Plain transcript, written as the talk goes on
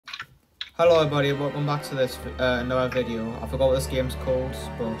Hello everybody, welcome back to this another video. I forgot what this game's called,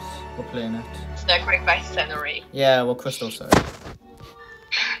 but we're playing it. Sacrifice scenery. Yeah, well Crystal said.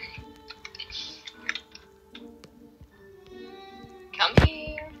 Come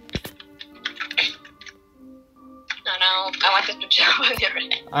here. No, I wanted to jump on your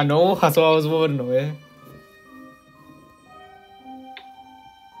head. I know, that's what I was wondering away.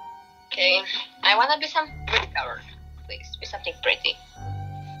 Okay, I wanna be some pretty color. Please, be something pretty.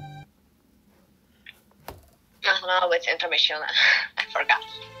 No, it's intermission. I forgot.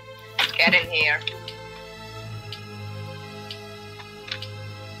 Let's get in here.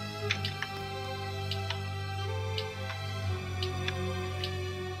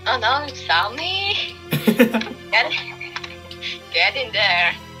 Oh no, it saw me. Get in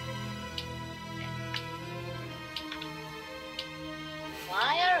there.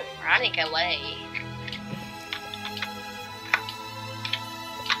 Why are you running away?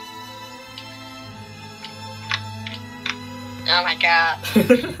 Oh my god.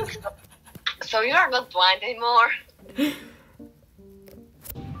 So you are not blind anymore?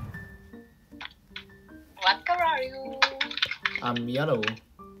 What color are you? I'm yellow.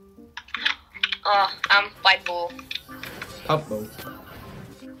 Oh, I'm white bull. Purple.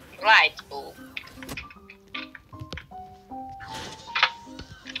 Light bull.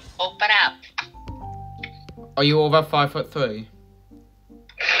 Open up. Are you over 5'3"?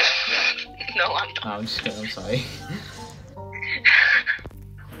 No, I'm not. No, I'm just kidding, I'm sorry.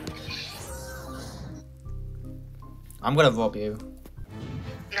 I'm gonna rob you.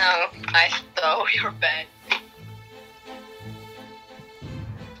 No, I stole your bed.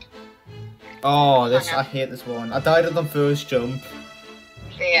 Oh, this Oh, no. I hate this one. I died at the first jump.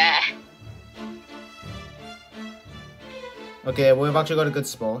 Yeah. Okay, we've actually got a good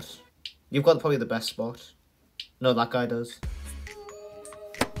spot. You've got probably the best spot. No, that guy does.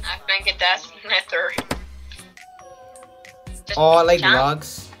 I think it does matter. Just Oh, I like jump.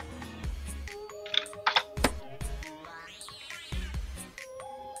 lags.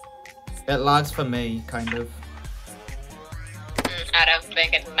 It lags for me, kind of. I don't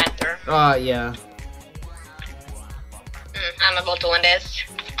think it matters. Yeah. I'm about to win this.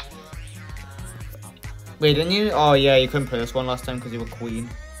 Wait, didn't you? Oh, yeah, you couldn't play this one last time because you were queen.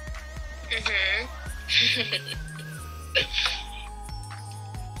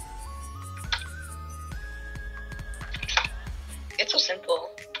 It's so simple.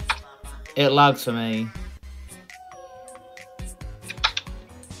 It lags for me.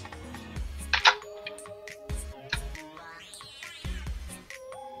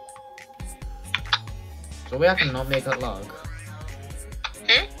 So we can not make it lag.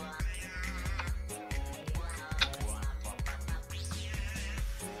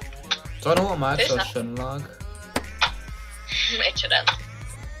 So I know what my There's so not- shouldn't lag. It shouldn't.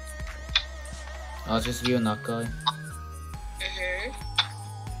 Oh, it's just you and that guy.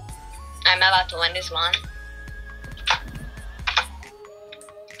 I'm about to win this one.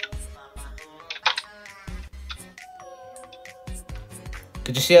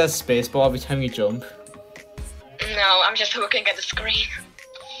 Did you see that spacebar every time you jump? No, I'm just looking at the screen.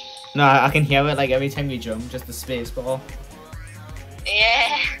 No, I can hear it like every time you jump, just the spacebar.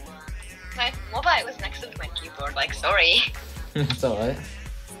 Yeah. My mobile was next to my keyboard, like, sorry. It's alright.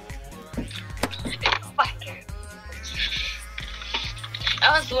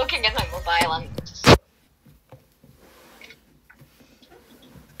 I was looking at my mobile and...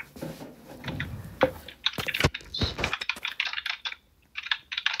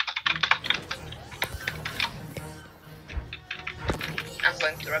 I'm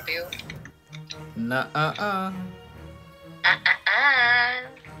going to rob you. Nah.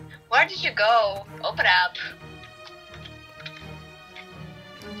 Where did you go? Open up.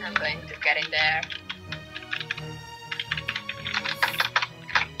 I'm going to get in there.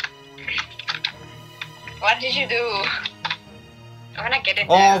 What did you do? I wanna get in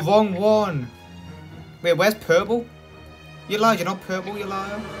there. Oh, wrong one. Wait, where's purple? You lied, you're not purple, you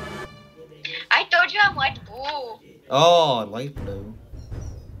liar. I told you I'm white bull. Oh, light blue.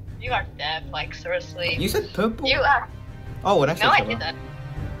 You are deaf, like seriously. You said purple? You are. Oh, well, that's No, I didn't.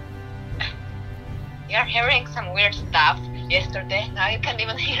 You're hearing some weird stuff yesterday. Now you can't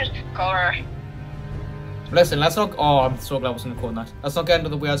even hear color. Listen, let's not. Oh, I'm so glad I wasn't recording that. Let's not get into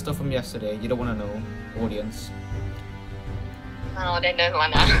the weird stuff from yesterday. You don't want to know, audience. No, they don't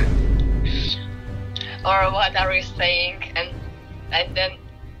wanna. Or what are you saying? And then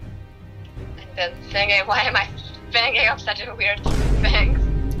thinking, why am I thinking of such a weird things?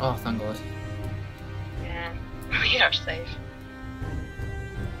 Oh, thank God. Yeah, we are safe.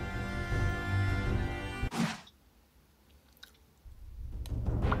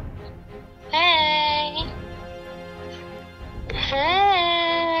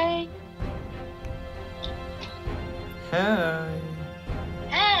 Hi.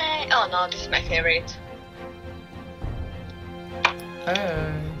 Hey! Oh no, this is my favorite.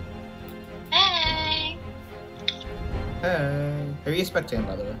 Hi. Hey! Hi. Who are you spectating,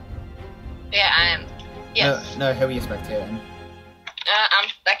 by the way? Yeah, I am. Yes. No, who are you spectating? I'm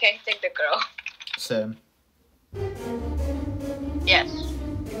spectating the girl. Same. Yes.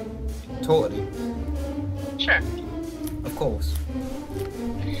 Totally. Sure. Of course.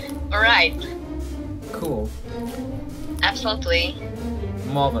 Alright. Cool. Absolutely.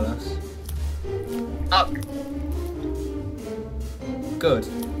 Marvelous. Oh, Good.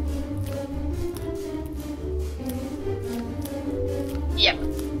 yep.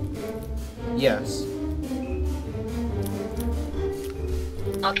 Yes.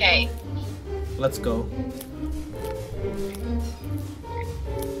 Okay. Let's go.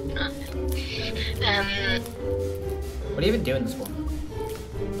 What are you even doing this one?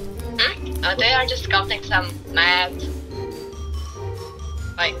 They are just counting some math.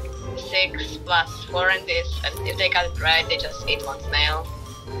 Like 6 plus 4 and this, and if they got it right, they just eat one snail.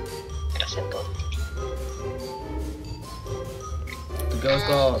 It's simple. The girl's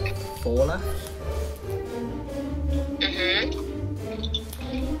got 4 left.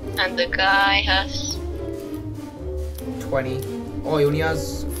 And the guy has 20. Oh, he only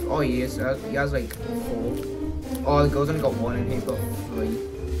has. Oh, he has like 4. Oh, the girl's only got 1 and he's got 3.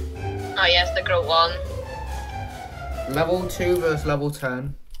 oh yes, the girl won. Level 2 versus level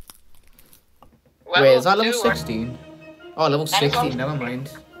 10. Level Wait, is that level 2 or- 16? Oh, level That is 16, never mind.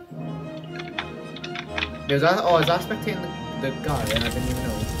 Is that spectating the guy? And I didn't even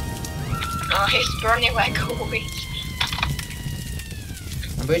know. Oh, he's burning like a witch.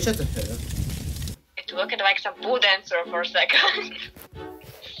 I'm pretty sure it's a her. It looked like some pool dancer for a second.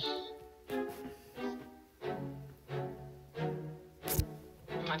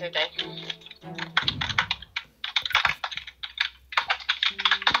 What did they?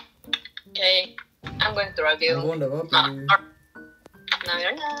 Okay, I'm going to review. I'm going to rob No, you. no,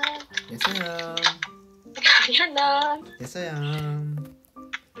 you're not. Yes, I am. No, you're not. Yes, I am.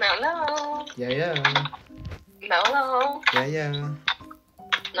 No, no. Yeah, yeah. No, no. Yeah, yeah.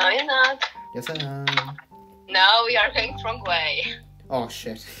 No, you're not. Yes, I am. No, we are going wrong way. Oh,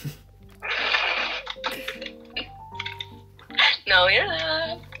 shit. No, you're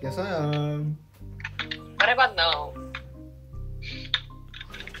not. Yes, I am. What about no?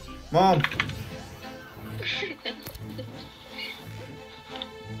 Mom.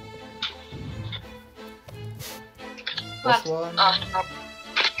 This one. No.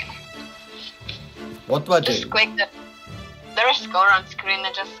 What do I Just do? click there is score on screen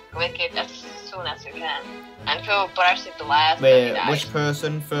and just click it as soon as you can. And if you press it last, then Wait, you die. which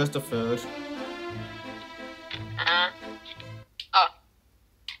person, first or third? Oh.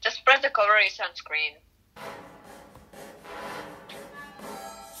 Just press the cover is on screen.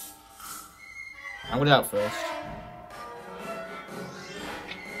 I'm gonna do that first.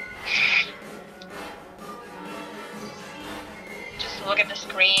 Just look at the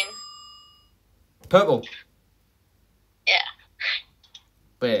screen. Purple. Yeah.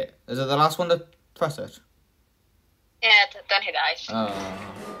 Wait, is it the last one to press it? Yeah, then he dies.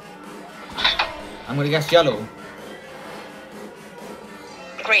 I'm gonna guess yellow.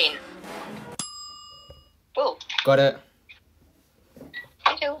 Green. Blue. Got it.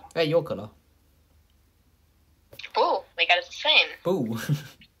 Me too. Hey, your color. Blue. We got it the same. Boo.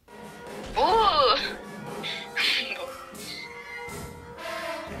 Ooh.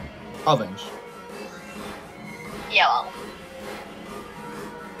 Orange. Yellow.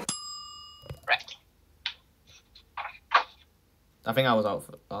 Red. I think I was out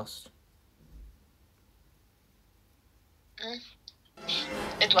last.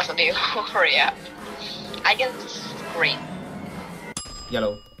 It wasn't you. Hurry up. I guess green.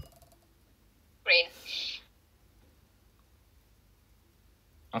 Yellow. Green.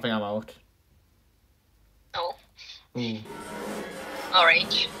 I think I'm out. Oh. Ooh.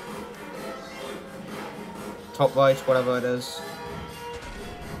 Orange. Top right, whatever it is.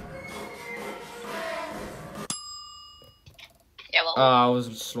 Yellow. I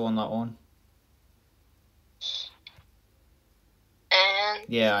was slow on that one. And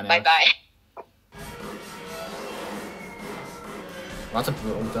Yeah, I know. bye bye. That's a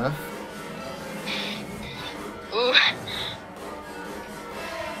brutal death. Ooh.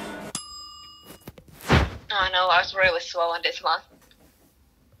 Oh no, I was really slow on this one.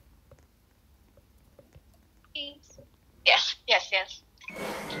 Yes, yes, yes.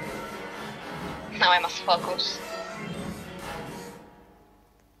 Now I must focus.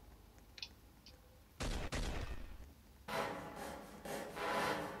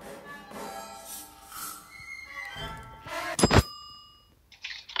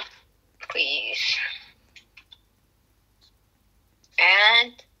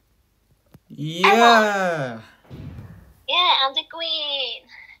 Yeah. Yeah, I'm the queen.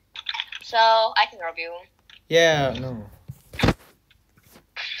 So I can rob you. Yeah, no.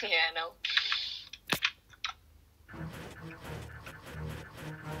 Yeah, no.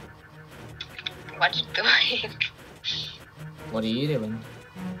 What you doing? What are you doing?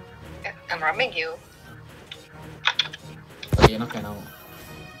 I'm robbing you. Oh, you're not getting out.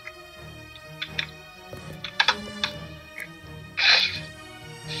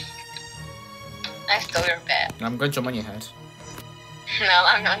 I stole your bed. I'm going to jump on your head. No,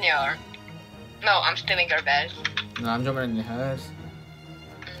 I'm on your. No, I'm stealing your bed. No, I'm jumping on your head.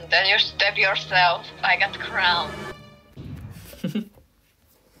 Then you stab yourself. I got the crown.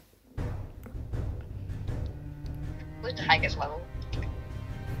 What's the highest level?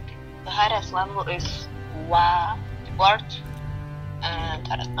 The highest level is what? And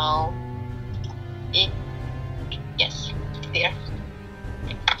I don't know. Yes, here.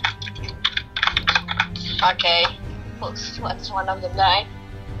 Okay, what's one of them die?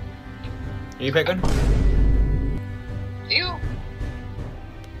 Are you picking? You.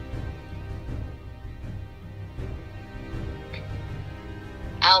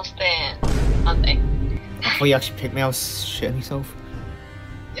 I'll stand. Nothing. I thought you actually picked me. I was shitting myself.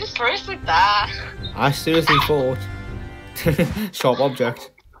 You seriously die? I seriously thought. Sharp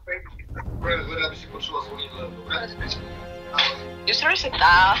object. You seriously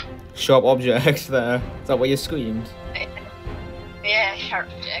die? Sharp object there. Is that what you screamed? Yeah, sharp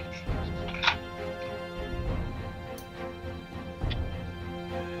object.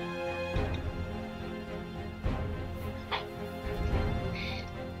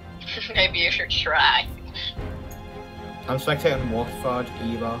 Maybe you should try. I'm spectating Watford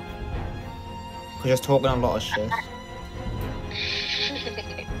either. Cause just talking a lot of shit.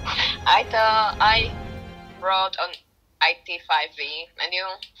 I wrote on IT5V, and you?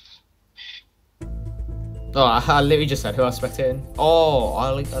 Oh, I literally just said who I was spectating. Oh, I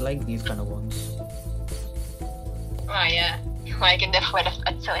like these kind of ones. Oh yeah, like in the way of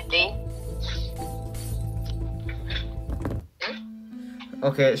activity.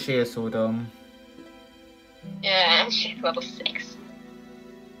 Okay, she is so dumb. Yeah, she's level 6.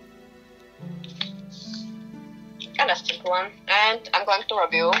 Kind of simple one. And I'm going to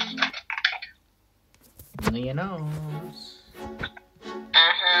rob you. No, you know.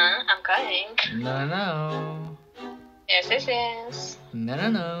 Uh-huh, I'm coming. No, no. Yes, yes, yes. No, no,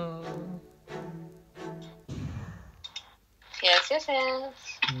 no. Yes, yes,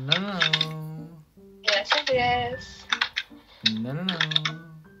 yes. No, no. Yes, yes, yes. No, no, no.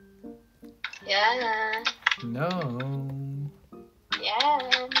 Yeah. No.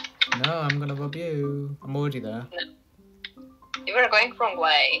 Yeah. No, I'm gonna rob you. I'm already there. No. You were going wrong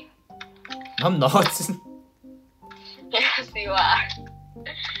way. I'm not. Yes, you are.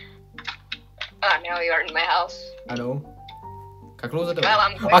 Oh, now you're in my house. I know. Can I close the door? Well,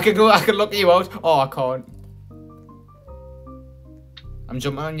 I'm going. I can look you out. Oh, I can't. I'm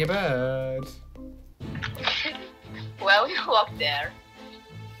jumping on your bed. Well, you walk there.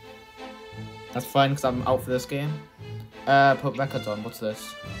 That's fine, because I'm out for this game. Put records on. What's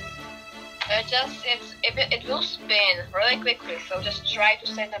this? It will spin really quickly, so just try to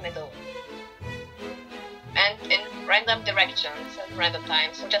stay in the middle. And in random directions at random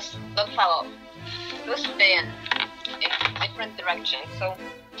times, so just don't fall off. It will spin in different directions, so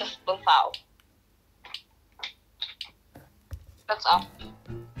just don't fall. That's up.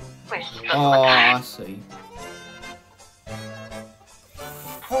 Please, don't Oh, look. I see.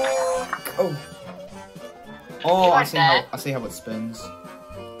 Oh. Oh, You I like see that? how it spins.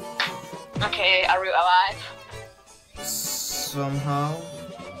 Okay, are you alive? Somehow.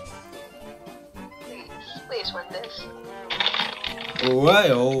 Please win this.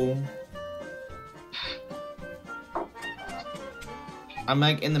 Well. I'm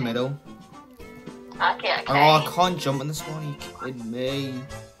like in the middle. Okay, okay. Oh, I can't jump on this one. Are you kidding me?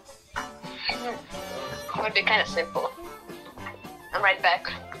 It would be kind of simple. I'm right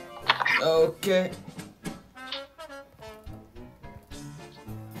back. Okay.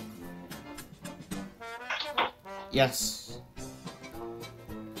 Yes.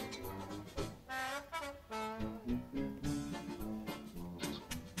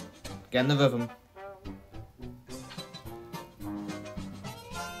 Get in the rhythm.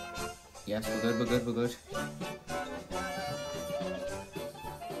 Yes, we're good, we're good, we're good.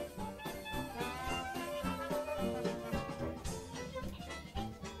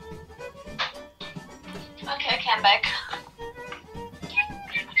 Okay, I'm back.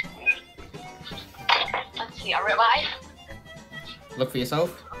 Let's see, are we alive? Look for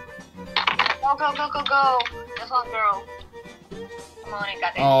yourself. Go, go, go, go, go. There's one girl. Come on, you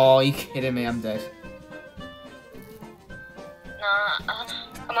got it. Oh, you kidding me? I'm dead. No,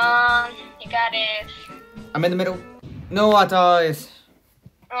 come on, you got it. I'm in the middle. No, I died.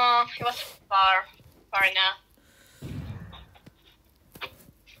 Oh, he was far enough.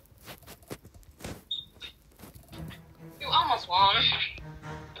 You almost won.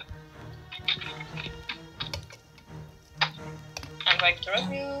 I'm going to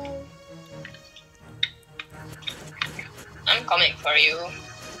rub you. I'm coming for you.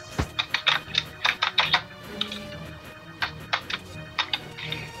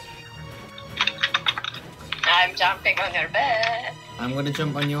 I'm jumping on your bed. I'm gonna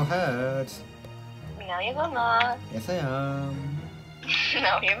jump on your head. No, you will not. Yes, I am.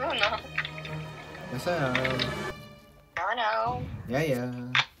 No, you will not. Yes, I am. No. Yeah, yeah.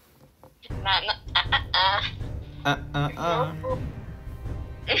 No.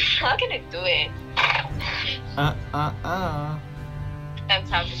 How can I do it? That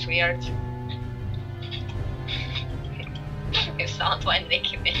sounds weird. You sound like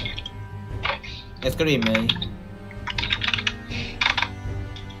Nicki Minaj. It's gonna be me.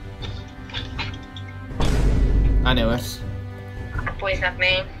 I knew it. Please not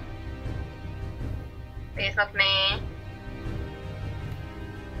me. Please not me.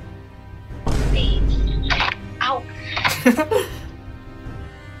 Please. Ow!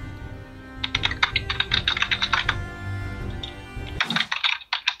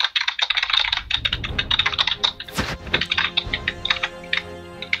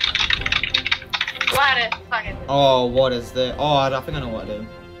 What the fuck is it? Oh, what is this? Oh, I think I know what to do.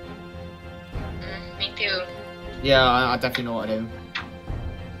 Me too. Yeah, I definitely know what to do.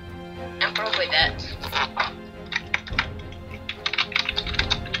 I'm probably dead.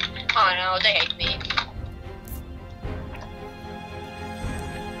 Oh no, they hate me.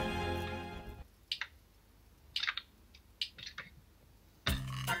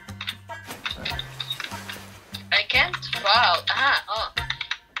 I can't fall. Oh.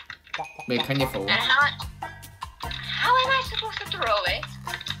 Wait, can you fall? And how am I supposed to throw it?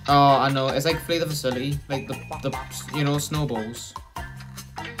 Oh, I know. It's like flee the facility, like the you know, snowballs.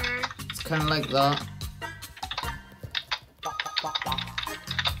 It's kind of like that.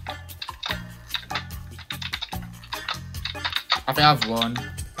 I think I've won.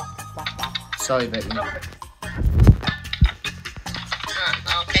 Sorry, Vicky. Oh,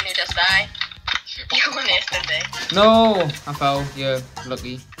 can you just die? You won yesterday. No, I fell. Yeah,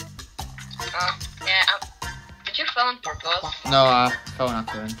 lucky. Oh, yeah. Did you fall on purpose? No, I fell on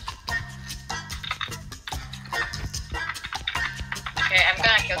accident. Okay, I'm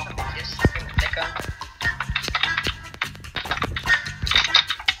gonna kill some bitches in a second.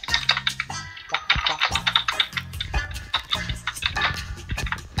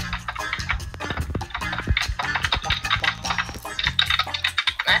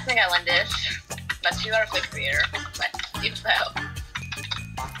 I think I won this, but you are quick here, but you fell.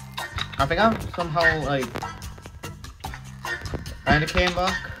 I think I somehow like kinda came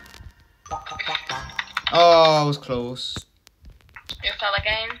back. Oh, I was close. You fell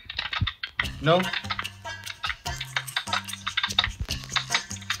again? No.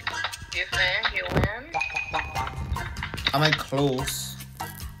 You think you win? I'm like close.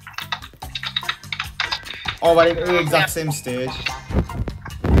 Oh, but the exact same stage.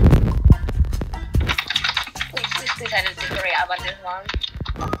 Please, I didn't worry about this one.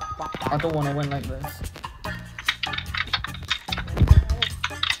 I don't want to win like this.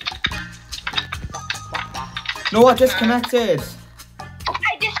 No, I disconnected.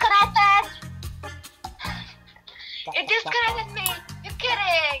 I disconnected! It disconnected me! You're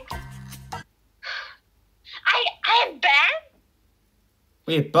kidding! I am banned?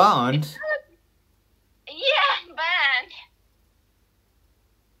 Wait, banned? Yeah, I'm banned.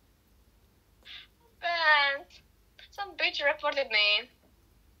 Banned. Some bitch reported me.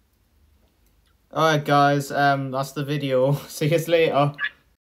 Alright guys, that's the video. See you later.